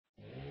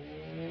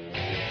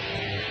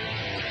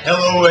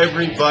Hello,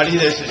 everybody.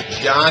 This is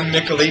John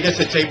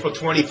Michaelides. It's April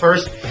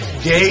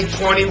 21st, day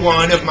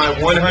 21 of my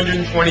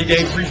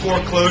 120-day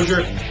pre-foreclosure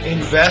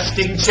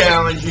investing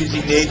challenge using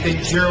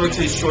Nathan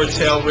Jurowicz's short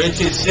sale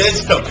riches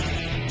system.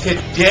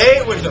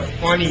 Today was a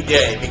funny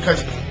day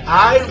because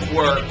I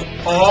worked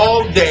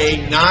all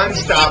day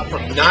nonstop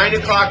from 9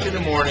 o'clock in the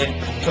morning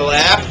till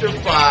after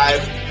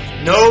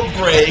 5, no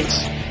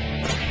breaks,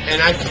 and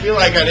I feel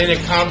like I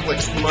didn't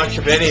accomplish much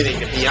of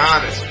anything, to be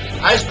honest.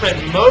 I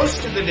spent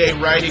most of the day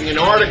writing an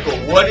article,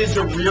 What is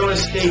a Real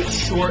Estate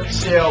Short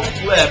Sale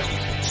Flip?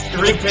 It's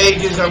 3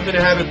 pages. I'm going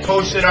to have it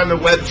posted on the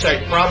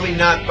website, probably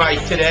not by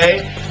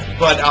today,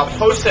 but I'll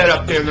post that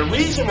up there. And the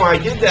reason why I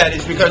did that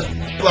is because,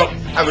 well,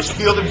 I was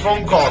fielding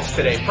phone calls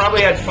today.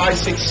 Probably had 5,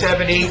 6,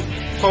 7, 8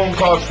 phone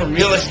calls from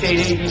real estate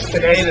agents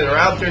today that are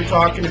out there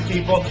talking to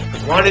people,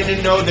 wanted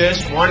to know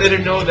this, wanted to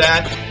know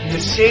that, and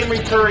the same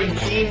recurring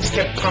themes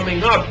kept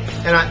coming up.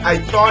 And I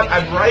thought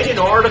I'd write an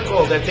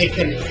article that they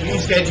can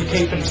use to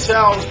educate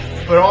themselves,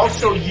 but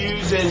also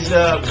use as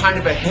a kind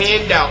of a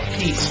handout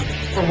piece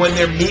for when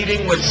they're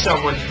meeting with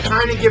someone, to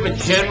kind of give a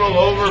general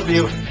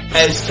overview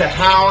as to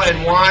how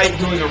and why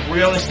doing a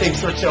real estate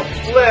short sale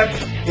flip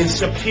is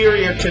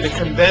superior to the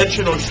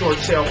conventional short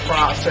sale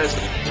process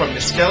from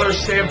the seller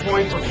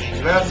standpoint, from the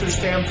investor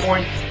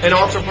standpoint, and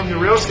also from the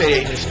real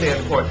estate agent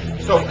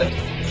standpoint. So I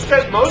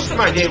spent most of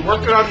my day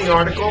working on the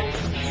article,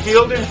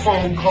 fielding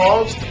phone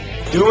calls,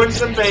 doing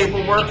some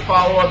paperwork,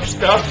 follow-up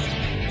stuff.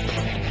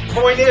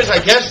 Point is, I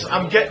guess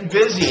I'm getting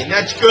busy, and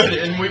that's good,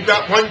 and we've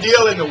got one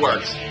deal in the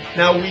works.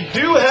 Now, we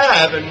do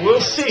have, and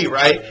we'll see,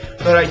 right,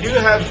 but I do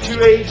have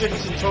 2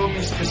 agents that told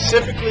me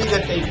specifically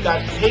that they've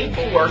got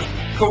paperwork.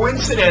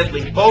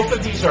 Coincidentally, both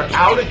of these are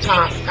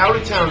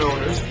out-of-town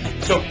owners,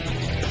 so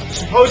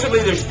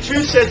supposedly there's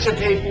 2 sets of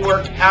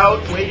paperwork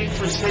out waiting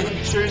for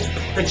signatures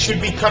that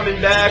should be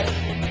coming back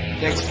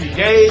next few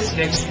days,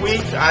 next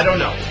week, I don't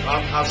know.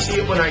 I'll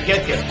see it when I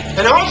get there.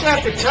 And I also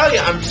have to tell you,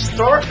 I'm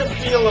starting to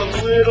feel a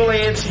little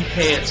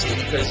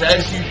antsy-pantsy because,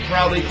 as you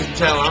probably can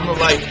tell, I'm a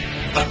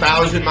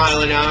 1,000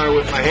 miles an hour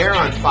with my hair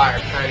on fire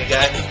kind of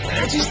guy.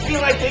 And I just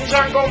feel like things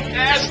aren't going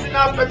fast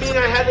enough. I mean,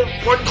 I had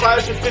one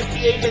class with 50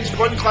 agents,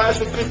 one class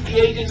with 50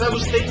 agents. I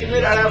was thinking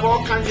that I'd have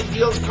all kinds of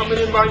deals coming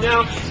in by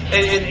now.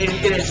 And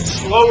it's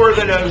slower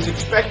than I was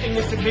expecting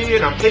it to be.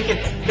 And I'm thinking,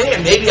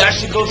 man, maybe I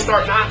should go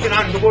start knocking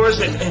on doors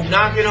and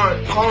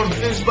calling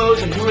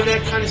FSBOs and doing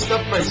that kind of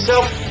stuff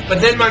myself.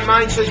 But then my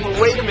mind says, well,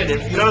 wait a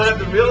minute. If you don't have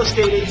the real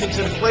estate agents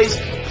in place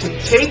to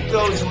take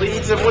those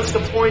leads, then what's the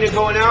point of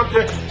going out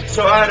there?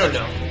 So I don't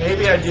know.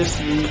 Maybe I just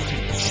need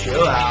to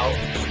chill out,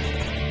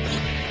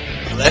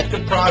 let the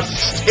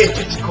process take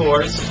its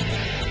course.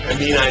 I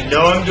mean, I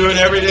know I'm doing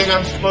everything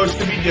I'm supposed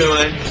to be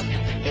doing,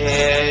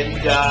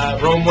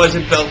 and Rome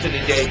wasn't built in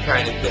a day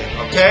kind of thing,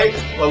 okay?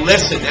 Well,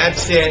 listen,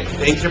 that's it.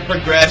 Things are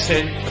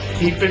progressing,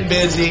 keeping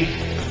busy.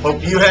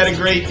 Hope you had a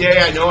great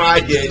day. I know I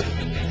did.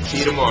 See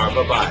you tomorrow.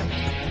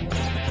 Bye-bye.